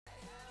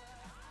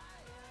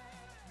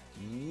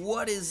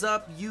What is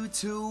up,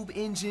 YouTube?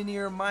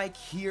 Engineer Mike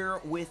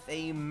here with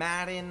a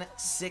Madden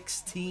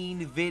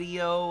 16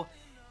 video,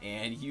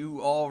 and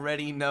you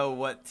already know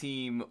what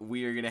team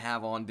we are going to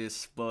have on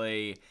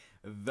display,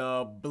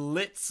 the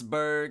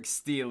Blitzburg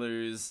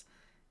Steelers,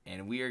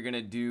 and we are going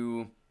to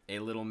do a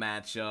little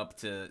matchup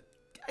to,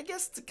 I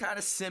guess, to kind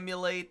of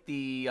simulate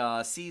the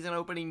season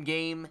opening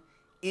game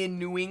in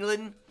New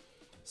England.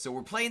 So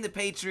we're playing the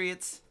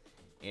Patriots,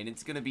 and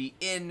it's going to be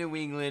in New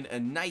England, a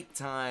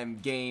nighttime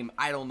game.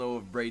 I don't know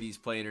if Brady's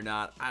playing or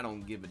not. I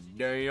don't give a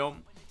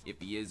damn if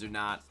he is or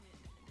not.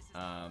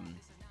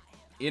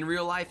 In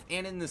real life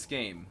and in this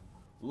game.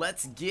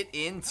 Let's get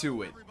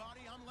into it.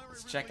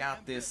 Let's check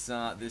out this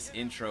this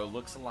intro.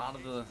 Looks a lot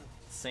of the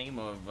same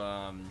of,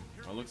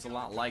 it looks a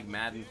lot like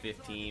Madden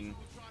 15.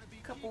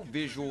 A couple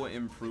visual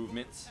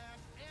improvements,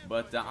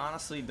 but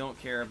honestly don't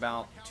care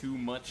about too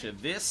much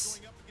of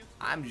this.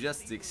 I'm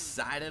just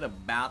excited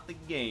about the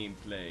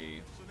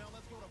gameplay.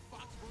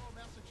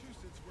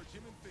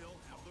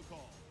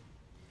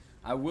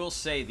 I will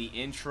say the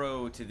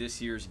intro to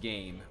this year's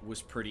game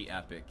was pretty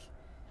epic.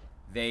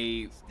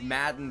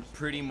 Madden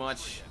pretty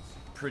much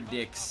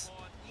predicts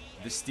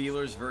the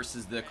Steelers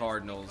versus the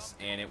Cardinals,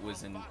 and it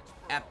was an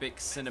epic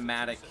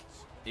cinematic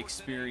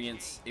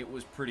experience. It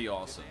was pretty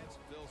awesome.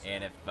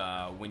 And if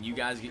when you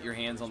guys get your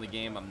hands on the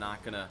game, I'm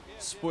not gonna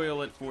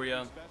spoil it for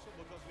you.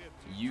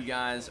 You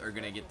guys are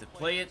gonna get to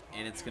play it,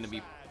 and it's gonna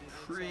be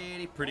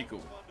pretty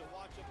cool.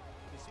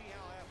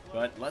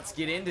 But let's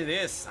get into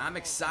this. I'm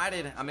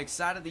excited. I'm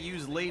excited to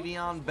use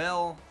Le'Veon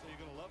Bell.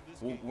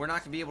 Well, we're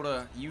not gonna be able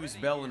to use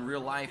Bell in real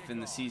life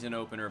in the season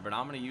opener, but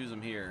I'm gonna use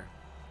him here.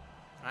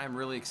 I'm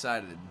really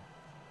excited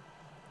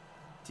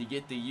to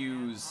get to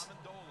use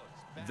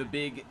the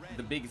big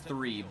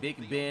three: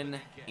 Big Ben,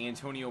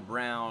 Antonio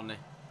Brown,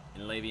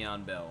 and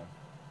Le'Veon Bell.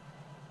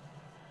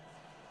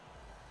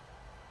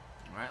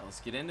 Alright, let's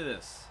get into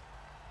this.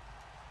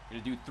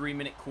 We're going to do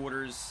 3-minute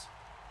quarters.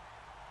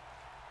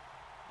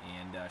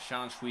 And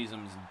Sean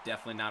Schweizum's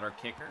definitely not our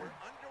kicker.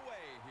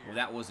 Well,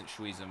 that wasn't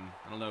Schweizum.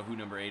 I don't know who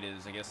number 8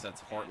 is. I guess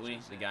that's Hartley,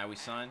 the guy we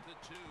signed.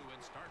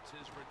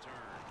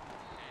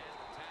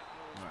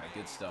 Alright,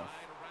 good stuff.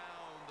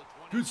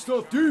 Good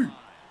stuff, dude!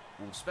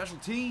 Well, special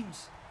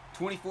teams.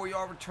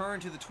 24-yard return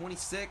to the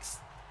 26th.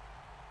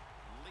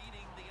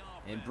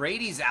 And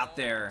Brady's out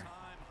there.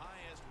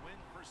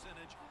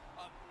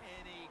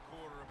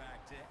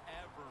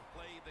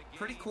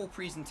 Pretty cool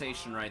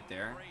presentation right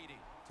there.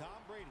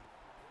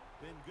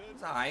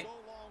 It's alright.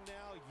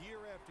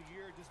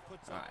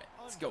 Alright,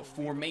 let's go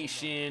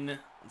formation.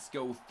 Let's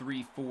go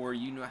 3-4.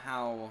 You know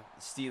how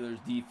the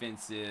Steelers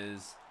defense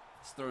is.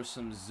 Let's throw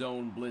some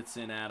zone blitz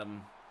in at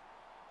them.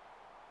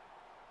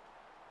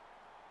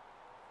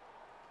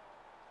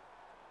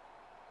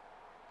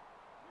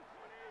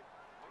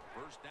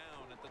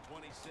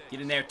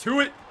 Get in there to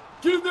it.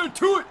 Get in there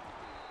to it.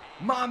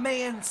 My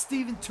man,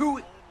 Steven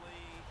Tuitt.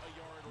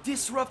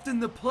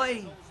 Disrupting the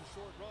play.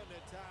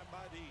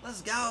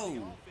 Let's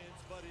go.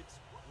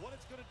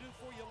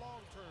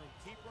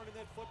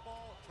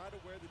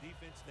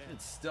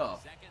 Good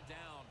stuff.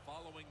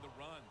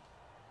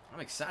 I'm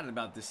excited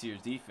about this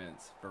year's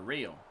defense, for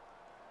real.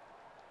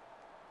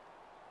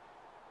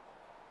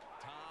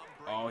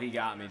 Oh, he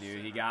got me,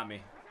 dude. He got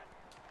me.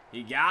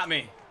 He got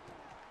me.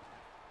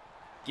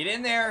 Get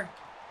in there.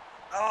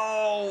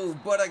 Oh,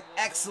 but an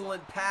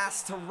excellent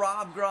pass to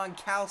Rob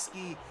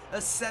Gronkowski. A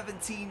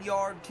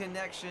 17-yard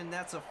connection.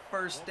 That's a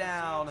first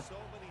down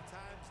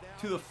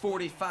to the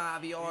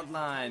 45-yard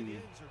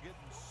line.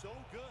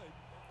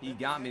 He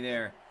got me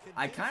there.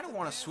 I kind of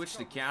want to switch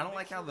the camera. I don't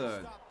like how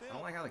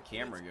the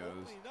camera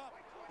goes.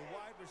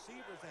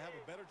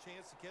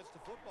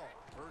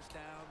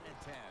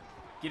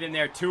 Get in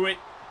there, Tuitt.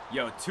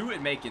 Yo,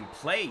 Tuitt making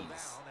plays.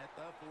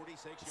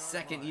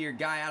 Second-year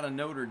guy out of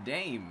Notre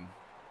Dame.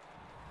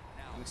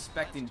 I'm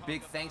expecting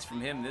big things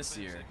from him this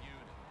year.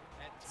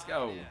 Let's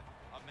go.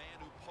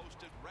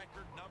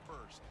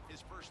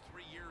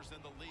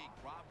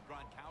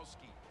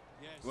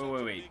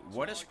 Wait.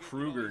 What is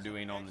Kruger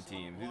doing on the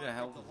team? Who the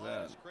hell is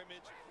that?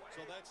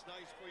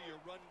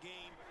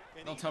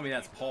 Don't tell me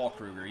that's Paul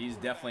Kruger. He's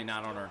definitely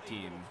not on our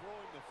team.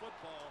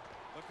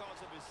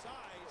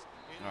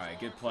 Alright,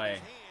 good play.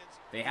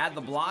 They had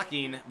the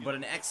blocking, but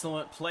an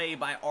excellent play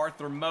by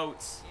Arthur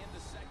Moats.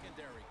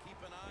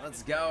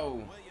 Let's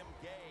go.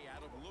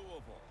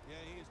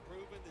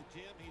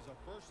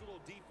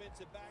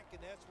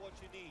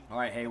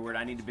 Alright, Hayward,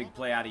 I need a big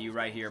play out of you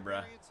right here,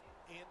 bruh.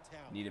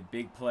 Need a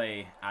big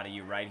play out of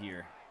you right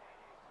here.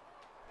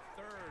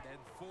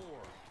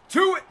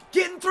 Tuitt,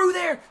 getting through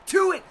there.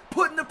 Tuitt,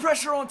 putting the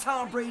pressure on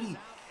Tom Brady.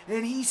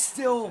 And he's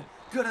still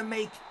going to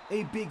make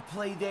a big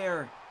play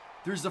there.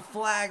 There's a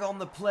flag on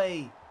the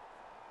play.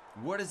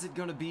 What is it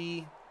going to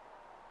be?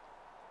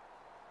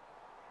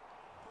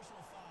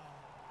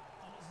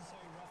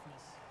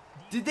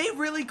 Did they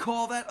really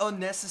call that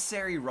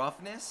unnecessary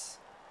roughness?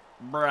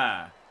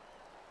 Bruh.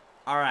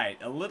 Alright,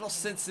 a little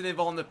sensitive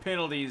on the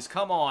penalties.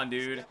 Come on,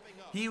 dude.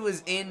 He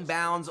was in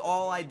bounds.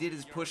 All I did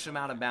is push him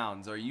out of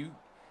bounds. Are you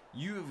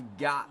You've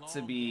got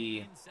to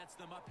be...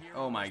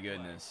 Oh, my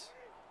goodness.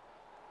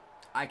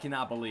 I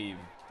cannot believe.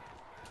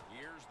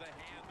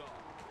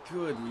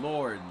 Good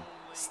Lord.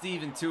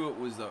 Steven Tuitt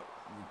was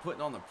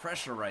putting on the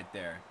pressure right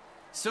there.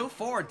 So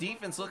far,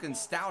 defense looking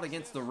stout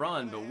against the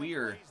run, but we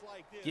are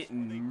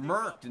getting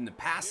murked in the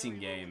passing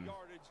game.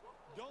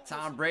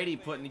 Tom Brady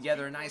putting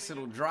together a nice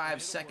little drive,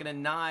 2nd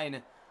and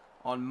 9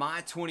 on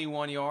my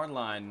 21-yard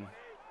line.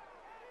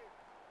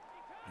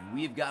 And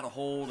we've got to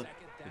hold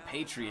the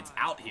Patriots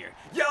out here.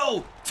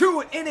 Yo,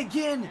 Tuitt in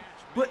again,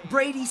 but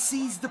Brady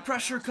sees the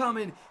pressure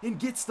coming and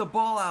gets the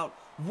ball out.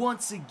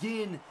 Once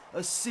again, a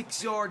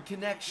 6-yard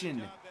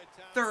connection.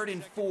 3rd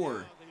and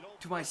 4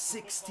 to my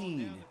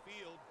 16.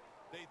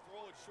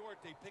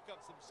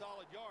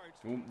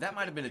 Well, that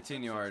might have been a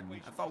 10-yard.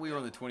 I thought we were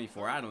on the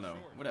 24. I don't know.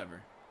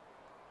 Whatever.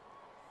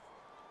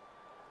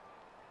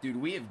 Dude,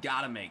 we have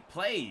got to make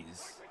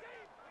plays.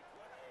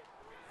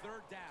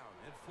 3rd down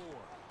and 4.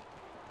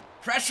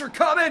 Pressure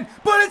coming,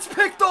 but it's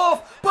picked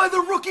off by the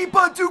rookie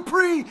Bud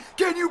Dupree.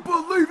 Can you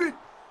believe it?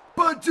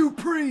 Bud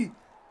Dupree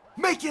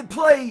making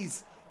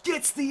plays.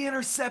 Gets the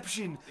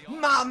interception.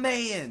 My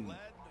man.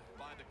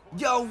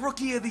 Yo,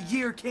 Rookie of the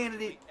Year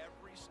candidate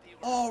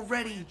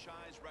already.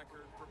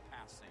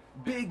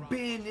 Big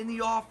Ben in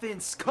the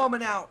offense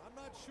coming out.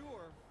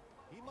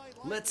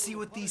 Let's see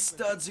what these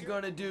studs are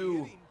going to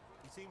do.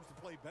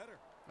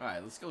 All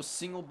right, let's go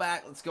single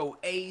back. Let's go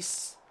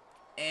ace.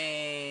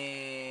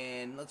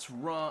 And let's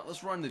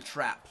run the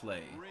trap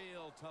play.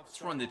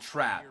 Let's run the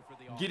trap.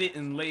 Get it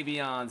in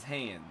Le'Veon's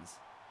hands.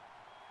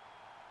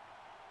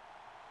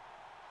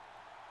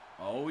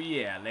 Oh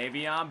yeah,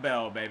 Le'Veon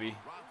Bell, baby.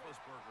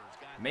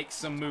 Make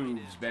some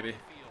moves, baby.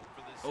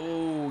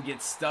 Oh,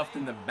 get stuffed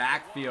in the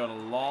backfield. A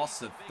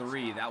loss of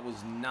 3. That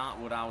was not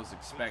what I was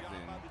expecting.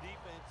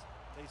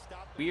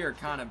 We are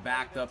kind of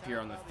backed up here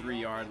on the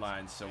 3-yard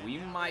line, so we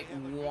might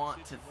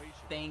want to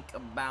think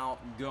about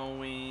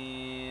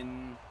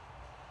going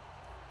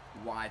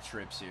wide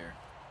trips here.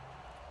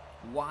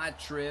 Wide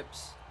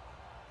trips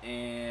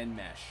and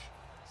mesh.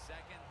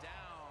 2nd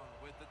down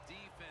with the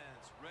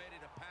defense ready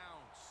to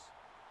pounce.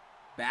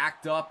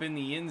 Backed up in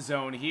the end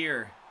zone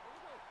here.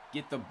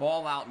 Get the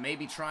ball out,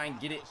 maybe try and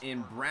get it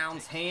in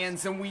Brown's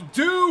hands, and we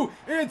do!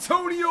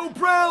 Antonio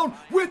Brown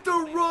with the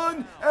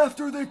run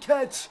after the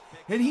catch,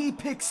 and he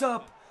picks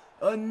up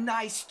a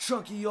nice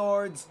chunk of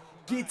yards,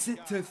 gets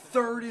it to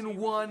 3rd and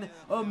 1,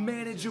 a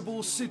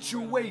manageable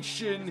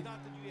situation.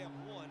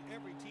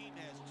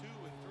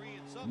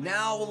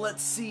 Now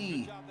let's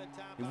see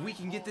if we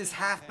can get this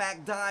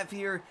halfback dive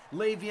here.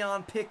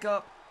 Le'Veon pick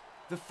up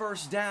the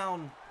 1st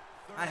down.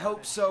 I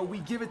hope so. We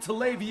give it to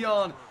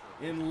Le'Veon.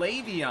 And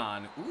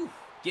Le'Veon, ooh,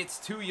 gets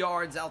 2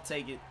 yards. I'll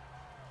take it.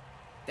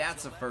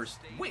 That's a first.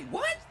 Wait,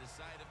 what?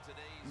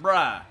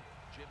 Bruh.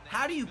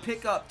 How do you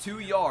pick up 2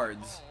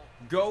 yards?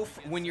 Go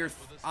when you're...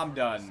 I'm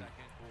done.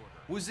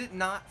 Was it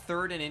not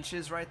 3rd and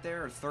inches right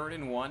there? Or 3rd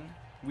and 1?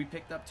 We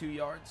picked up 2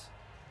 yards?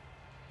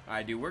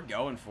 Alright, dude. We're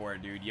going for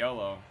it, dude.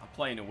 YOLO. I'm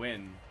playing to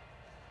win.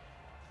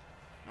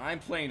 I'm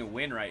playing to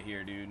win right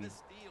here, dude. The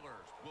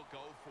Steelers will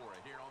go for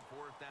it here on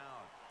 4th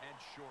down and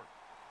short.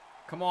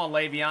 Come on,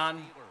 Le'Veon.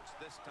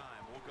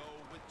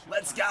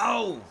 Let's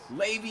go!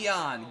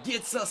 Le'Veon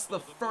gets us the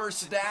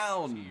 1st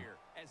down.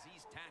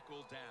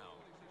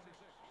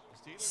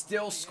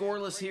 Still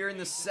scoreless here in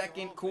the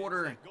 2nd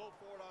quarter.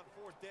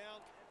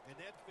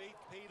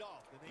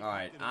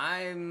 Alright,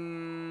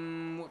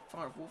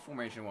 what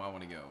formation do I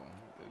want to go?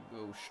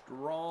 Go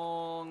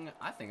strong.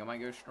 I think I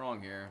might go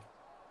strong here.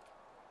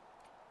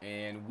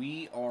 And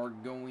we are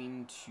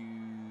going to...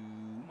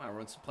 I might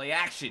run some play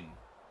action.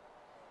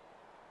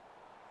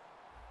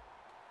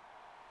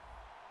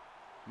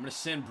 I'm going to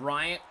send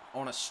Bryant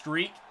on a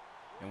streak,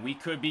 and we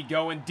could be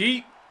going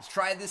deep. Let's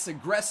try this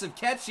aggressive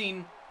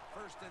catching.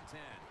 1st and 10.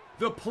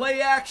 The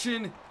play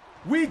action.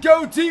 We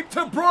go deep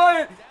to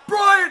Bryant.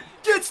 Bryant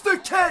gets the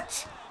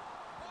catch.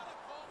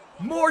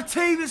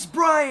 Martavis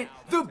Bryant,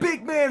 the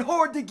big man,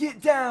 hard to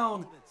get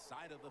down.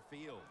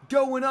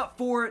 Going up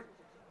for it.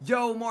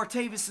 Yo,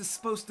 Martavis is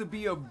supposed to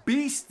be a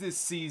beast this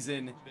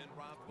season.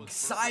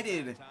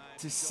 Excited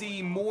to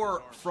see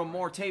more from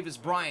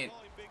Martavis Bryant.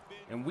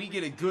 And we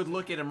get a good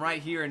look at him right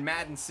here in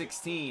Madden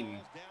 16.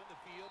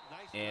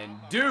 And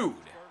dude,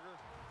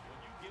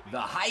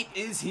 the hype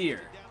is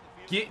here.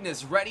 Getting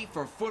us ready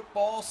for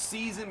football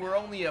season. We're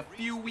only a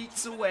few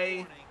weeks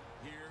away.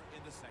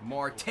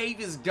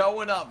 Martavis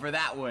going up for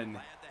that one.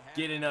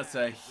 Getting us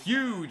a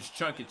huge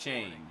chunk of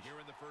change.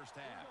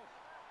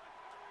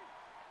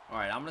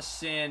 Alright, I'm going to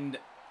send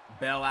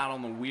Bell out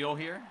on the wheel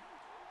here.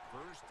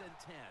 1st and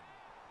 10.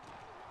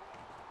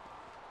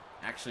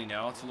 Actually,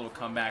 no. It's a little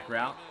comeback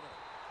route.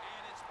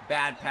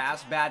 Bad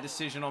pass. Bad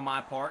decision on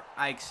my part.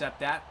 I accept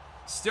that.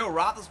 Still,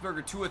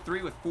 Roethlisberger 2 of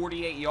 3 with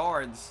 48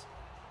 yards.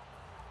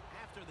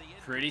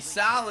 Pretty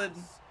solid.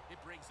 It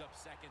brings up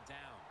 2nd down.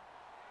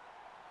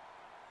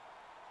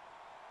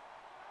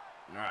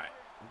 Alright.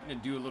 I'm going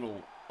to do a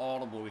little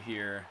audible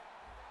here.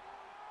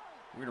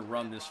 We're going to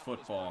run this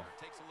football.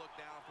 Takes a look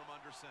down from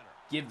under center.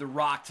 Give the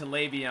rock to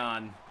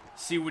Le'Veon.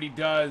 See what he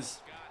does.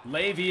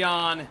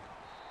 Le'Veon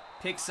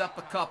picks up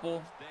a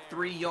couple.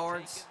 3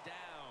 yards.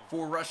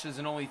 4 rushes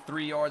and only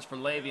 3 yards for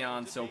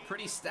Le'Veon. So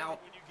pretty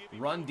stout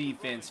run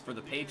defense for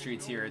the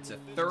Patriots here. It's a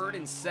 3rd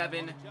and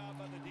 7.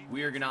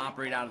 We are going to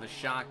operate out of the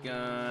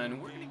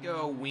shotgun. We're going to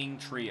go wing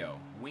trio.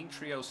 Wing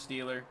trio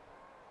Steeler.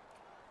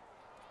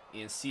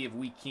 And see if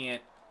we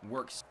can't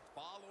work.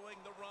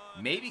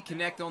 Maybe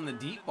connect on the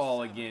deep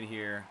ball again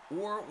here.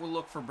 Or we'll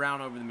look for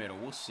Brown over the middle.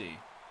 We'll see.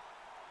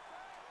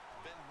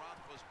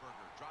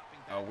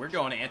 Oh, we're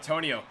going to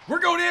Antonio. We're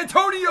going to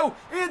Antonio!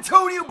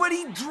 Antonio, but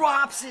he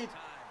drops it.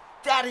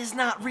 That is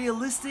not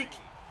realistic.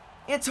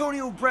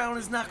 Antonio Brown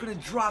is not going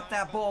to drop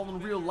that ball in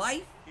real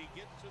life.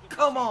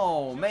 Come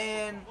on,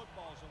 man.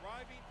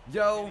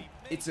 Yo,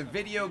 it's a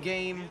video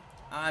game.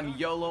 I'm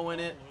YOLOing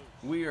it.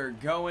 We are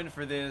going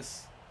for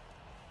this.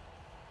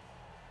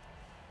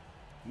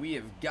 We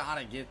have got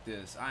to get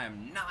this. I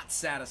am not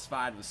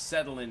satisfied with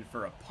settling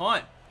for a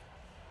punt.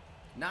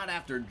 Not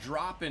after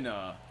dropping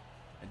a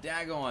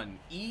daggone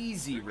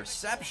easy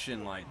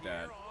reception like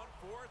that.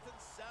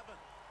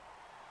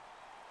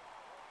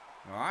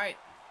 Alright.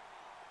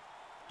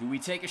 Do we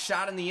take a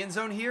shot in the end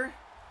zone here?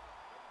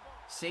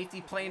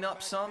 Safety playing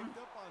up some.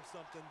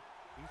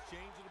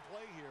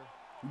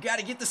 We got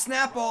to get the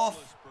snap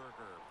off.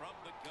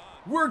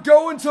 We're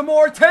going to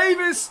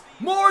Martavis.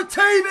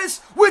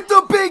 Martavis with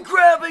the big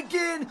grab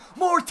again.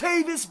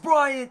 Martavis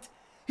Bryant.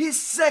 His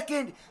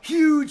 2nd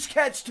huge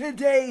catch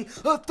today.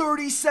 A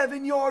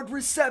 37-yard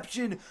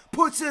reception.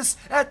 Puts us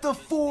at the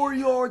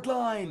 4-yard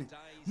line.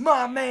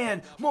 My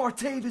man,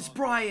 Martavis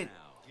Bryant.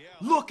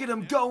 Look at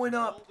him going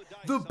up.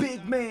 The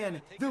big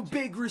man. The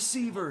big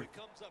receiver.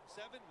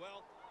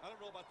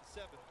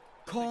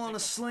 Calling a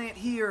slant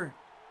here.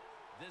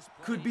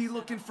 Could be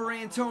looking for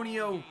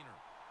Antonio.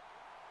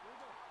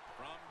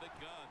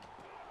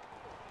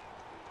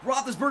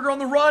 Roethlisberger on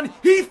the run.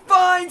 He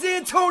finds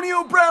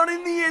Antonio Brown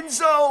in the end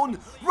zone.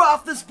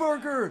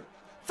 Roethlisberger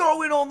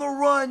throwing on the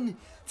run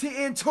to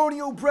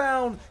Antonio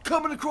Brown.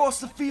 Coming across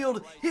the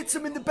field. Hits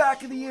him in the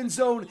back of the end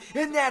zone.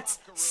 And that's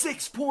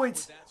 6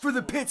 points for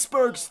the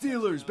Pittsburgh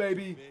Steelers,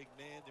 baby.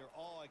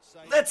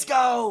 Let's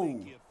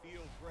go.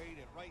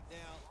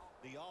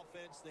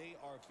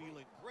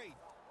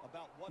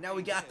 Now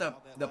we got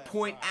the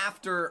point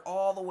after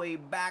all the way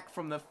back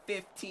from the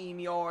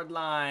 15-yard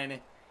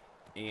line.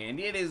 And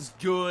it is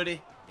good.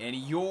 And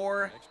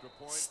your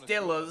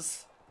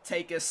Steelers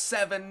take a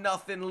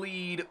 7-0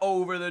 lead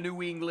over the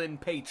New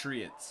England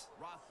Patriots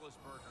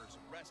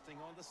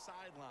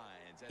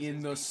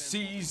in the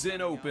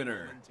season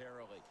opener.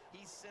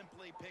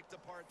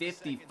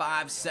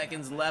 55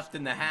 seconds left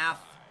in the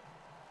half.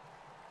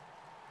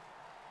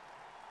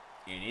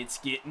 And it's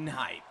getting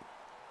hype.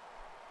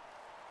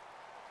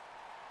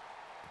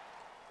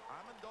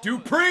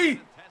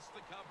 Dupree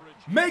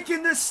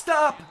making the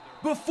stop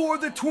before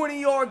the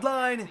 20-yard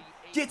line.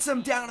 Gets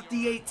him down at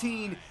the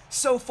 18.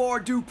 So far,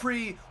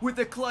 Dupree with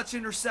a clutch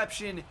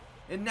interception.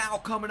 And now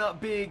coming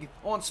up big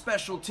on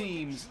special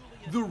teams,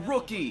 the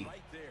rookie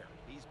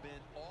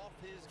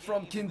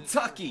from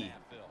Kentucky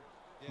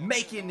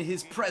making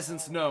his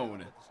presence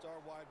known.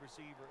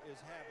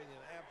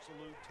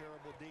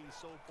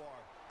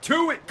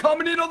 Tuitt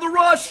coming in on the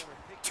rush.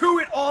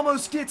 Tuitt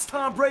almost gets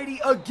Tom Brady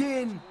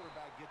again.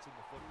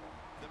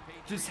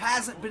 Just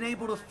hasn't been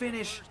able to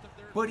finish,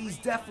 but he's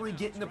definitely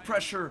getting the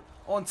pressure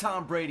on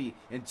Tom Brady.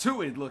 And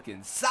Tuitt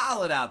looking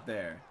solid out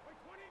there.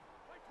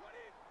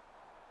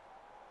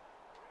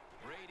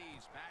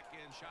 Brady's back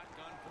in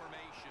shotgun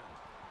formation.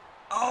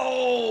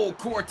 Oh,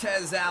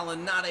 Cortez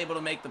Allen not able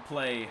to make the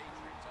play.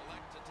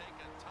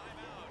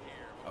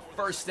 A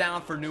first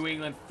down for New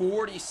England.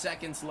 40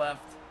 seconds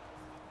left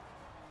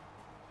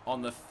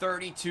on the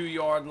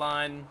 32-yard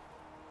line.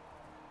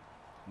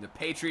 The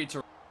Patriots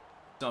are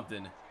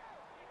something.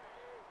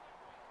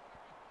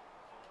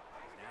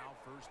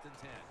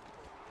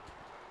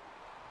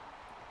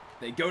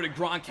 They go to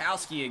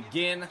Gronkowski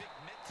again.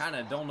 Kind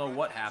of don't know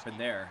what happened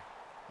there.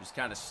 Just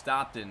kind of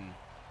stopped in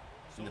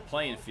the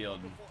playing field.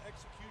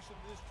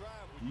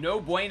 No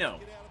bueno.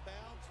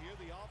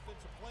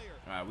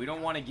 All right, we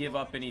don't want to give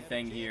up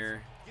anything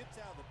here.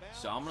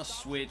 So I'm going to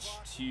switch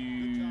to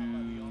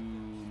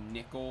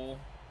nickel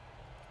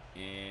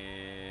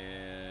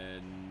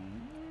and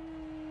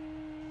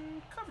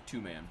cover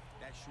 2-man.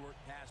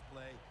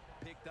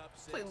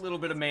 Play a little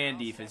bit of man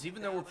defense.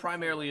 Even though we're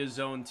primarily a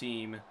zone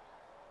team,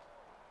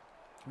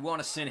 we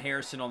want to send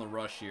Harrison on the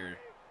rush here.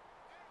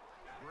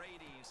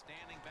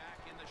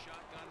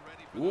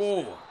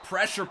 Whoa,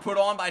 pressure put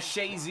on by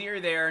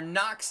Shazier there.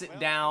 Knocks it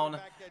down.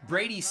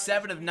 Brady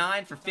 7 of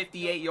 9 for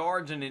 58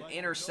 yards and an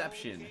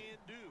interception.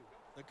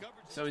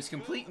 So he's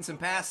completing some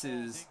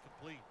passes,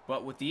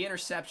 but with the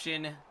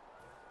interception,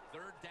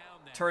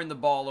 turned the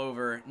ball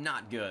over.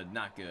 Not good,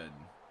 not good.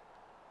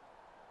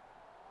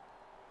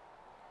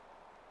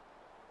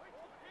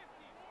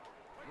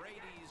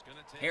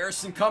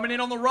 Harrison coming in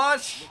on the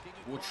rush.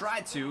 We'll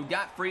try to.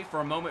 Got free for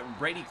a moment.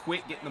 Brady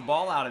quit getting the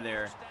ball out of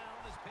there.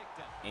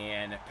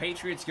 And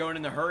Patriots going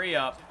in the hurry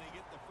up.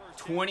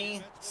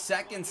 20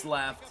 seconds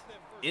left.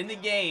 in the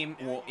game,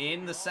 well,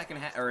 in the second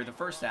half, or the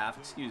first half,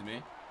 excuse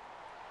me.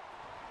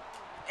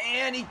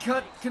 And he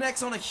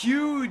connects on a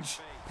huge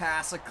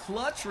pass, a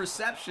clutch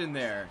reception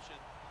there.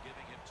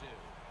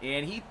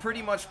 And he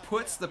pretty much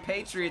puts the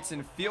Patriots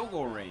in field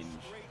goal range.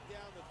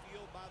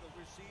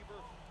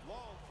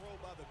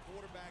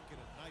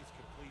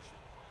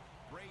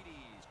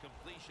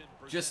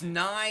 Just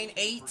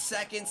 8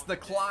 seconds, the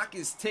clock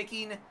is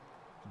ticking.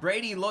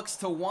 Brady looks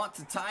to want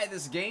to tie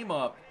this game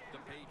up.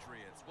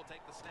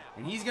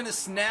 And he's going to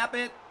snap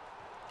it.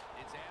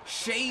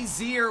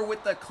 Shazier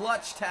with the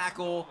clutch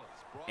tackle.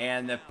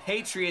 And the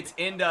Patriots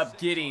end up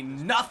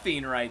getting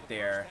nothing right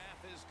there.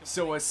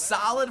 So a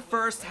solid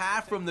first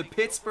half from the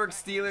Pittsburgh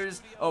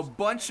Steelers. A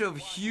bunch of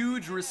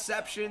huge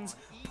receptions.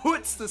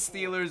 Puts the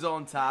Steelers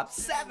on top.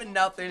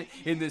 7-0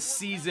 in the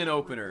season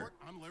opener.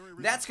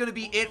 That's going to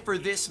be it for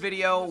this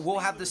video. We'll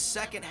have the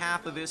second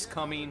half of this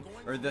coming,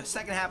 or the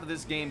second half of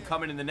this game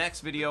coming in the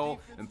next video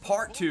in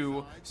part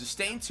 2. So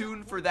stay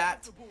tuned for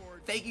that.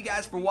 Thank you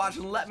guys for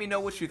watching. Let me know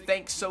what you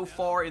think so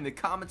far in the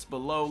comments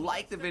below.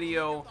 Like the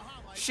video,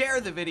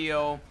 share the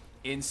video,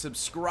 and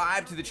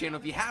subscribe to the channel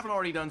if you haven't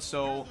already done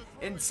so.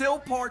 Until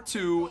part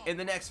 2 in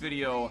the next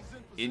video,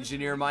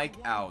 Engineer Mike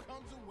out.